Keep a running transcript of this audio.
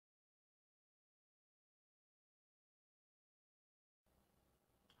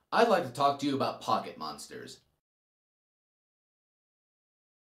I'd like to talk to you about pocket monsters.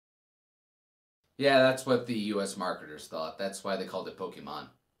 Yeah, that's what the US marketers thought. That's why they called it Pokemon.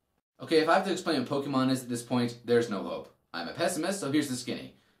 Okay, if I have to explain what Pokemon is at this point, there's no hope. I'm a pessimist, so here's the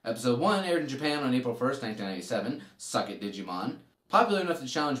skinny. Episode 1 aired in Japan on April 1st, 1997. Suck it, Digimon. Popular enough to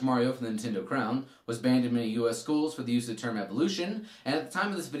challenge Mario for the Nintendo crown, was banned in many US schools for the use of the term evolution, and at the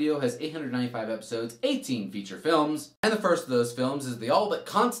time of this video has 895 episodes, 18 feature films, and the first of those films is the all but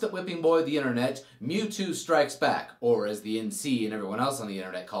constant whipping boy of the internet, Mewtwo Strikes Back, or as the NC and everyone else on the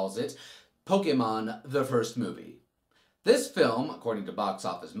internet calls it, Pokemon the First Movie. This film, according to Box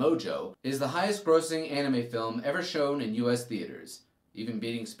Office Mojo, is the highest grossing anime film ever shown in US theaters, even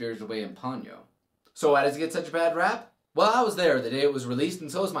beating Spirited Away and Ponyo. So why does it get such a bad rap? Well, I was there the day it was released,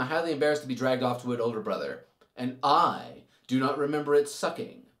 and so was my highly embarrassed to be dragged off to it older brother. And I do not remember it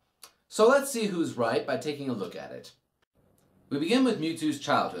sucking. So let's see who's right by taking a look at it. We begin with Mewtwo's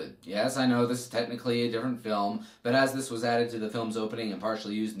childhood. Yes, I know this is technically a different film, but as this was added to the film's opening and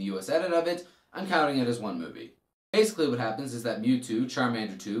partially used in the US edit of it, I'm counting it as one movie. Basically what happens is that Mewtwo,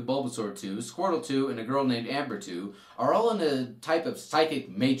 Charmander 2, Bulbasaur 2, Squirtle 2, and a girl named Amber 2 are all in a type of psychic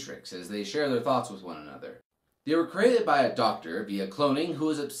matrix as they share their thoughts with one another. They were created by a doctor via cloning who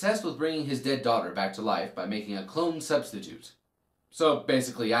was obsessed with bringing his dead daughter back to life by making a clone substitute. So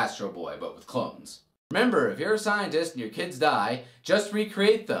basically Astro Boy, but with clones. Remember, if you're a scientist and your kids die, just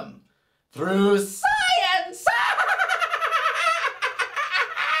recreate them. Through science!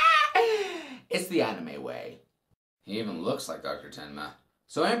 It's the anime way. He even looks like Dr. Tenma.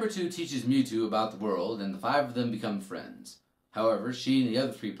 So Amber 2 teaches Mewtwo about the world, and the 5 of them become friends. However, she and the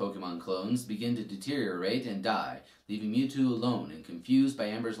other 3 Pokemon clones begin to deteriorate and die, leaving Mewtwo alone and confused by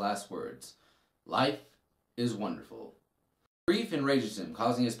Amber's last words. Life is wonderful. Grief enrages him,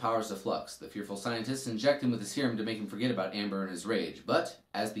 causing his powers to flux. The fearful scientists inject him with a serum to make him forget about Amber and his rage, but,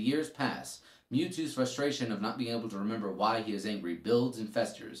 as the years pass, Mewtwo's frustration of not being able to remember why he is angry builds and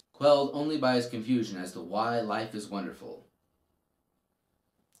festers, quelled only by his confusion as to why life is wonderful.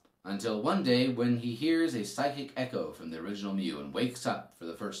 Until one day when he hears a psychic echo from the original Mew and wakes up for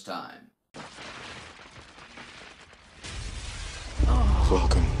the first time.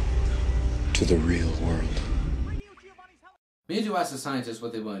 Welcome to the real world. Mewtwo asks the scientists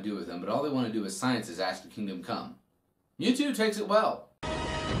what they want to do with him, but all they want to do as scientists ask the Kingdom Come. Mewtwo takes it well.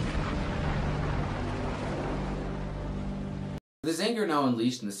 With his anger now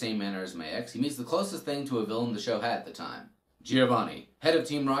unleashed in the same manner as my ex, he meets the closest thing to a villain the show had at the time. Giovanni, head of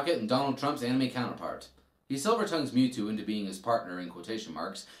Team Rocket and Donald Trump's anime counterpart. He silver-tongues Mewtwo into being his partner in quotation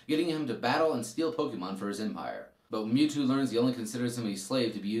marks, getting him to battle and steal Pokemon for his empire. But when Mewtwo learns he only considers him a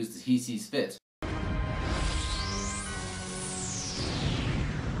slave to be used as he sees fit.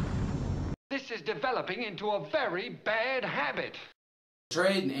 This is developing into a very bad habit.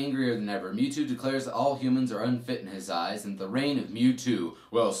 Betrayed and angrier than ever, Mewtwo declares that all humans are unfit in his eyes and the reign of Mewtwo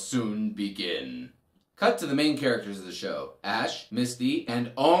will soon begin. Cut to the main characters of the show, Ash, Misty,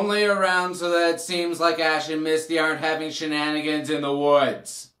 and only around so that it seems like Ash and Misty aren't having shenanigans in the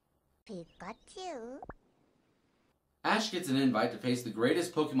woods. Pikachu. Ash gets an invite to face the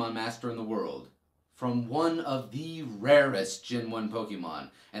greatest Pokemon master in the world, from one of the rarest Gen 1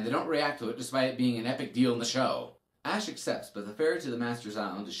 Pokemon, and they don't react to it despite it being an epic deal in the show. Ash accepts, but the ferry to the Master's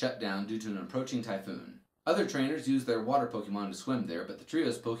Island is shut down due to an approaching typhoon. Other trainers use their water Pokemon to swim there, but the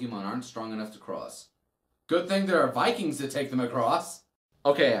trio's Pokemon aren't strong enough to cross. Good thing there are Vikings to take them across.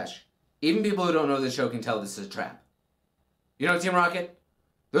 Okay, Ash. Even people who don't know this show can tell this is a trap. You know Team Rocket?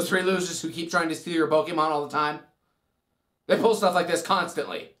 Those 3 losers who keep trying to steal your Pokemon all the time? They pull stuff like this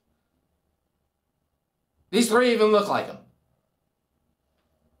constantly. These 3 even look like them.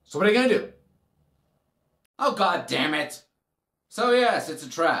 So what are you gonna do? Oh, god damn it! So yes, it's a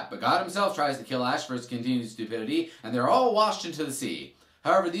trap, but God himself tries to kill Ash for his continued stupidity, and they're all washed into the sea.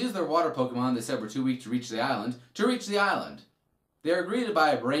 However, they use their water Pokemon they said were too weak to reach the island, They are greeted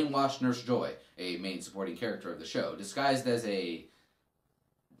by a brainwashed Nurse Joy, a main supporting character of the show, disguised as a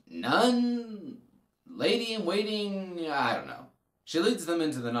nun? Lady-in-waiting? I don't know. She leads them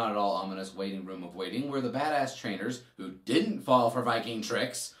into the not at all ominous waiting room of waiting, where the badass trainers, who didn't fall for Viking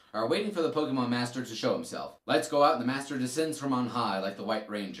tricks, are waiting for the Pokemon Master to show himself. Lights go out and the Master descends from on high like the White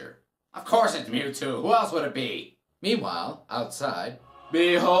Ranger. Of course it's Mewtwo! Who else would it be? Meanwhile, outside,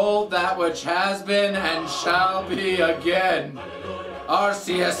 behold that which has been and shall be again.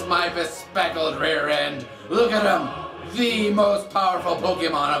 Arceus, my bespeckled rear end. Look at him! The most powerful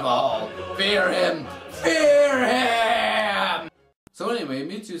Pokemon of all. Fear him! Fear him! So anyway,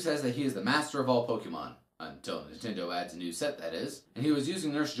 Mewtwo says that he is the master of all Pokemon. Until Nintendo adds a new set, that is. And he was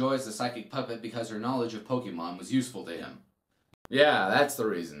using Nurse Joy as a psychic puppet because her knowledge of Pokemon was useful to him. Yeah, that's the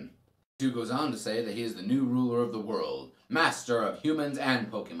reason. Mewtwo goes on to say that he is the new ruler of the world, master of humans and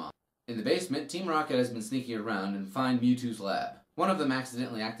Pokemon. In the basement, Team Rocket has been sneaking around and find Mewtwo's lab. One of them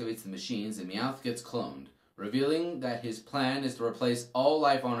accidentally activates the machines and Meowth gets cloned, revealing that his plan is to replace all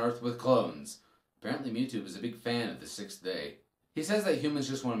life on Earth with clones. Apparently Mewtwo is a big fan of the 6th day. He says that humans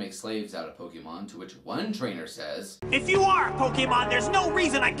just want to make slaves out of Pokemon, to which one trainer says, "If you are a Pokemon, there's no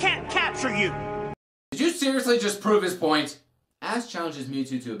reason I can't capture you!" Did you seriously just prove his point? Ash challenges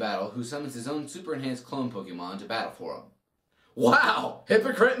Mewtwo to a battle, who summons his own super enhanced clone Pokemon to battle for him. Wow!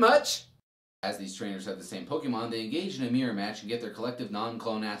 Hypocrite much? As these trainers have the same Pokemon, they engage in a mirror match and get their collective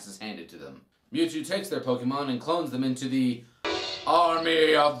non-clone asses handed to them. Mewtwo takes their Pokemon and clones them into the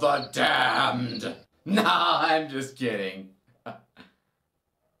Army of the Damned! Nah, I'm just kidding.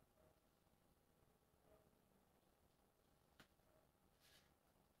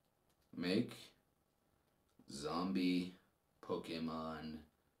 Make zombie Pokemon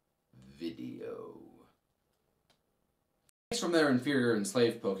video. From their inferior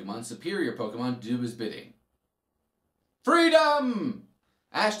enslaved Pokemon, superior Pokemon do his bidding. Freedom!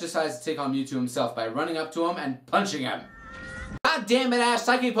 Ash decides to take on Mewtwo himself by running up to him and punching him. God damn it, Ash,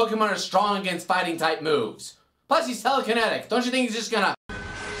 Psychic Pokemon are strong against fighting type moves. Plus he's telekinetic. Don't you think he's just gonna...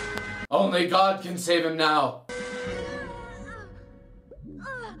 Only God can save him now.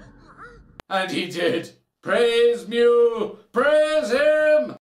 And he did. Praise Mew! Praise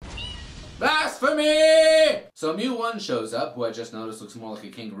him! Blasphemy! So Mew 1 shows up, who I just noticed looks more like a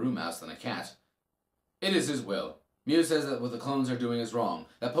kangaroo mouse than a cat. It is his will. Mew says that what the clones are doing is wrong,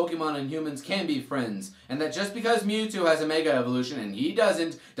 that Pokemon and humans can be friends, and that just because Mewtwo has a Mega Evolution and he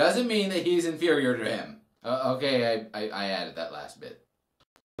doesn't mean that he's inferior to him. Okay, I added that last bit.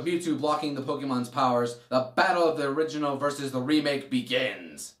 Mewtwo blocking the Pokemon's powers, the battle of the original versus the remake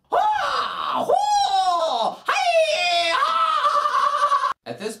begins.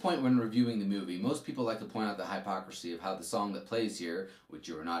 At this point when reviewing the movie, most people like to point out the hypocrisy of how the song that plays here, which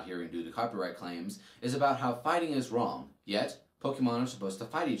you are not hearing due to copyright claims, is about how fighting is wrong, yet Pokemon are supposed to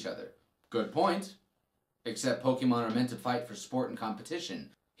fight each other. Good point. Except Pokemon are meant to fight for sport and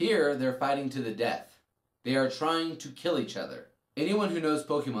competition. Here, they're fighting to the death. They are trying to kill each other. Anyone who knows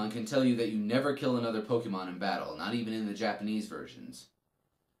Pokemon can tell you that you never kill another Pokemon in battle, not even in the Japanese versions.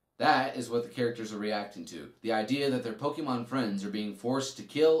 That is what the characters are reacting to. The idea that their Pokemon friends are being forced to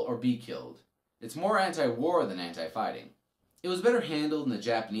kill or be killed. It's more anti-war than anti-fighting. It was better handled in the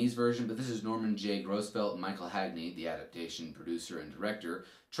Japanese version, but this is Norman J. Grossfeld and Michael Hagney, the adaptation producer and director,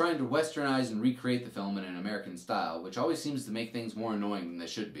 trying to westernize and recreate the film in an American style, which always seems to make things more annoying than they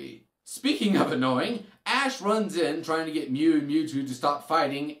should be. Speaking of annoying, Ash runs in trying to get Mew and Mewtwo to stop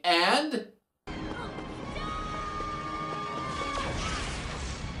fighting, and...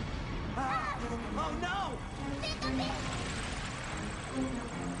 Oh no!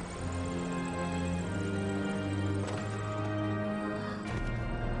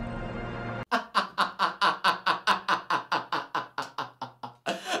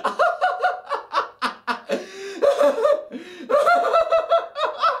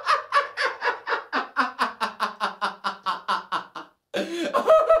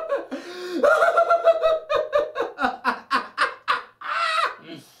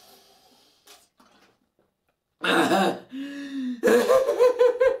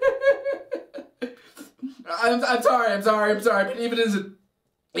 I'm sorry, but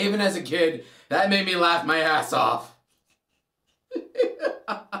even as a kid, that made me laugh my ass off. I will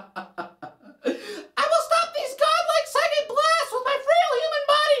stop these godlike psychic blasts with my frail human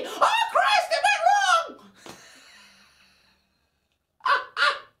body! Oh Christ, am I wrong?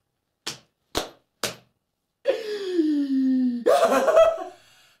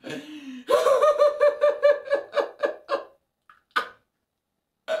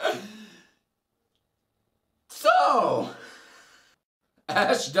 So,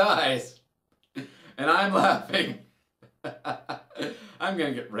 Ash dies, and I'm laughing. I'm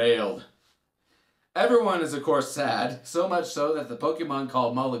gonna get railed. Everyone is of course sad, so much so that the Pokemon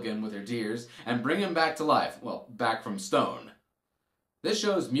call Mulligan with their tears and bring him back to life, well, back from stone. This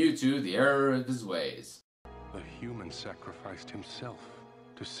shows Mewtwo the error of his ways. The human sacrificed himself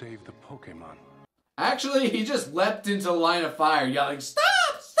to save the Pokemon. Actually, he just leapt into a line of fire, yelling, "Stop!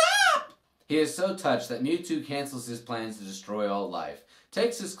 Stop!" He is so touched that Mewtwo cancels his plans to destroy all life,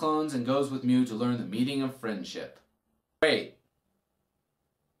 takes his clones, and goes with Mew to learn the meaning of friendship. Wait.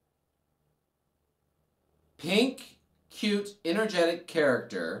 Pink, cute, energetic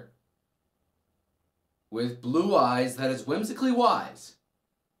character with blue eyes that is whimsically wise.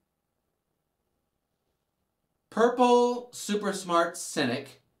 Purple, super smart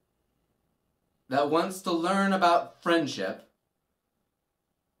cynic that wants to learn about friendship.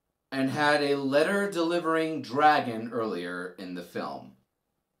 and had a letter-delivering dragon earlier in the film.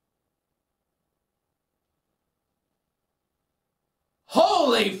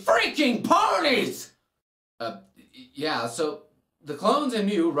 Holy freaking ponies! Yeah, so the clones and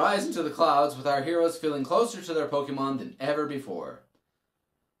Mew rise into the clouds with our heroes feeling closer to their Pokemon than ever before.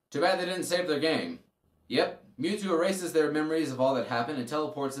 Too bad they didn't save their game. Yep, Mewtwo erases their memories of all that happened and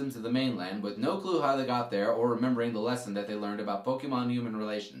teleports them to the mainland with no clue how they got there or remembering the lesson that they learned about Pokemon-human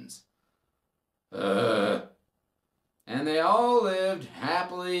relations. And they all lived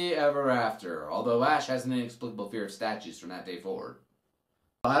happily ever after, although Ash has an inexplicable fear of statues from that day forward.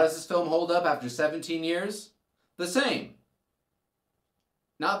 How does this film hold up after 17 years? The same.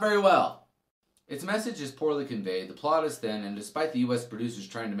 Not very well. Its message is poorly conveyed, the plot is thin, and despite the US producers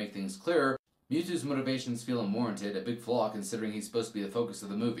trying to make things clearer, Mewtwo's motivations feel unwarranted, a big flaw considering he's supposed to be the focus of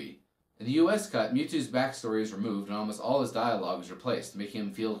the movie. In the US cut, Mewtwo's backstory is removed and almost all his dialogue is replaced, making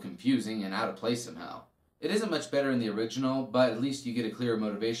him feel confusing and out of place somehow. It isn't much better in the original, but at least you get a clearer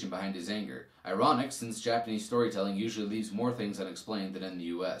motivation behind his anger. Ironic, since Japanese storytelling usually leaves more things unexplained than in the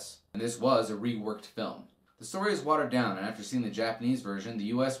US. And this was a reworked film. The story is watered down, and after seeing the Japanese version, the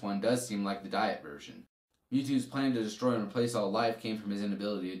US one does seem like the diet version. Mewtwo's plan to destroy and replace all life came from his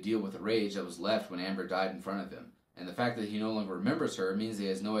inability to deal with the rage that was left when Amber died in front of him. And the fact that he no longer remembers her means he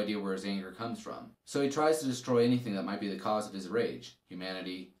has no idea where his anger comes from. So he tries to destroy anything that might be the cause of his rage.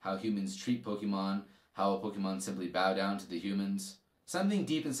 Humanity, how humans treat Pokemon, how a Pokemon simply bow down to the humans. Something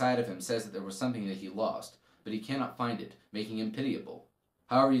deep inside of him says that there was something that he lost, but he cannot find it, making him pitiable.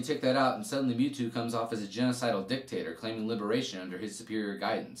 However, you take that out and suddenly Mewtwo comes off as a genocidal dictator claiming liberation under his superior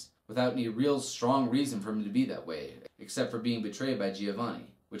guidance, without any real strong reason for him to be that way, except for being betrayed by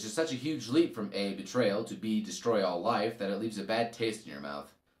Giovanni, which is such a huge leap from A, betrayal, to B, destroy all life, that it leaves a bad taste in your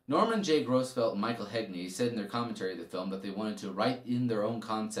mouth. Norman J. Grossfeld and Michael Hegney said in their commentary of the film that they wanted to write in their own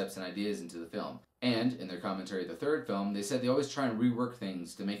concepts and ideas into the film. And, in their commentary of the third film, they said they always try and rework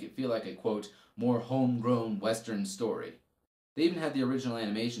things to make it feel like a, quote, more homegrown Western story. They even had the original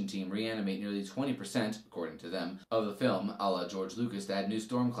animation team reanimate nearly 20%, according to them, of the film, a la George Lucas, to add new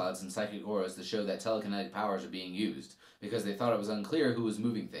storm clouds and psychic auras to show that telekinetic powers are being used, because they thought it was unclear who was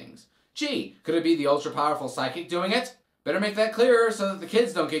moving things. Gee, could it be the ultra-powerful psychic doing it? Better make that clearer so that the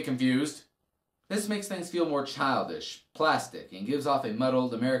kids don't get confused. This makes things feel more childish, plastic, and gives off a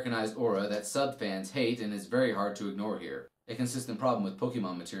muddled, Americanized aura that sub-fans hate and is very hard to ignore here. A consistent problem with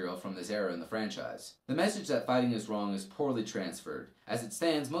Pokemon material from this era in the franchise. The message that fighting is wrong is poorly transferred. As it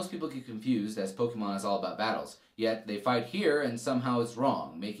stands, most people get confused as Pokemon is all about battles, yet they fight here and somehow it's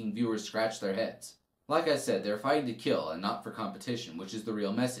wrong, making viewers scratch their heads. Like I said, they're fighting to kill and not for competition, which is the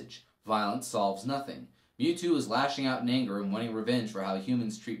real message. Violence solves nothing. Mewtwo is lashing out in anger and wanting revenge for how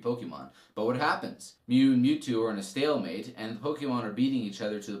humans treat Pokemon. But what happens? Mew and Mewtwo are in a stalemate, and the Pokemon are beating each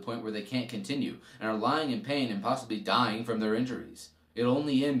other to the point where they can't continue, and are lying in pain and possibly dying from their injuries. It'll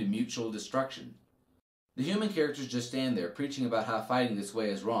only end in mutual destruction. The human characters just stand there preaching about how fighting this way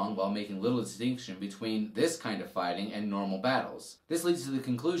is wrong while making little distinction between this kind of fighting and normal battles. This leads to the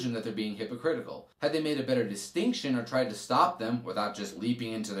conclusion that they're being hypocritical. Had they made a better distinction or tried to stop them without just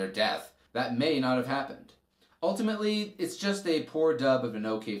leaping into their death, that may not have happened. Ultimately, it's just a poor dub of an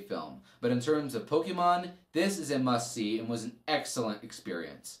okay film, but in terms of Pokemon, this is a must-see and was an excellent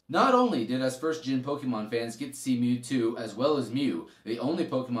experience. Not only did us first-gen Pokemon fans get to see Mewtwo as well as Mew, the only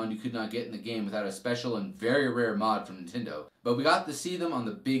Pokemon you could not get in the game without a special and very rare mod from Nintendo, but we got to see them on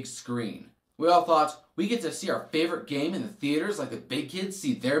the big screen. We all thought, we get to see our favorite game in the theaters like the big kids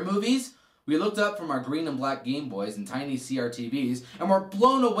see their movies? We looked up from our green and black Game Boys and tiny CRTVs and were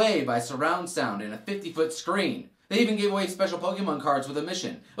blown away by surround sound and a 50-foot screen. They even gave away special Pokemon cards with a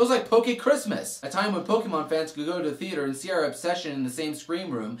mission. It was like Poke Christmas, a time when Pokemon fans could go to the theater and see our obsession in the same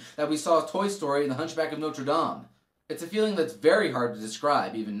screen room that we saw Toy Story and The Hunchback of Notre Dame. It's a feeling that's very hard to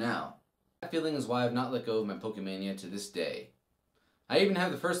describe even now. That feeling is why I've not let go of my Pokemania to this day. I even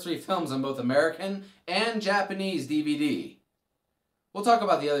have the first 3 films on both American and Japanese DVD. We'll talk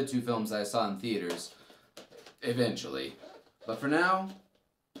about the other 2 films that I saw in theaters eventually. But for now,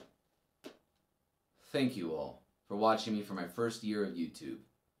 thank you all for watching me for my first year of YouTube.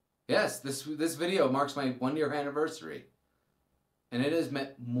 Yes, this video marks my 1-year anniversary. And it has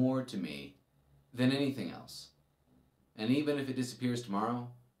meant more to me than anything else. And even if it disappears tomorrow,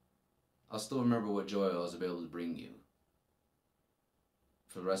 I'll still remember what joy I was able to bring you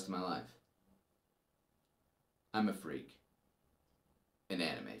for the rest of my life. I'm a freak. An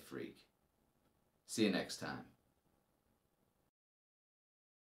anime freak. See you next time.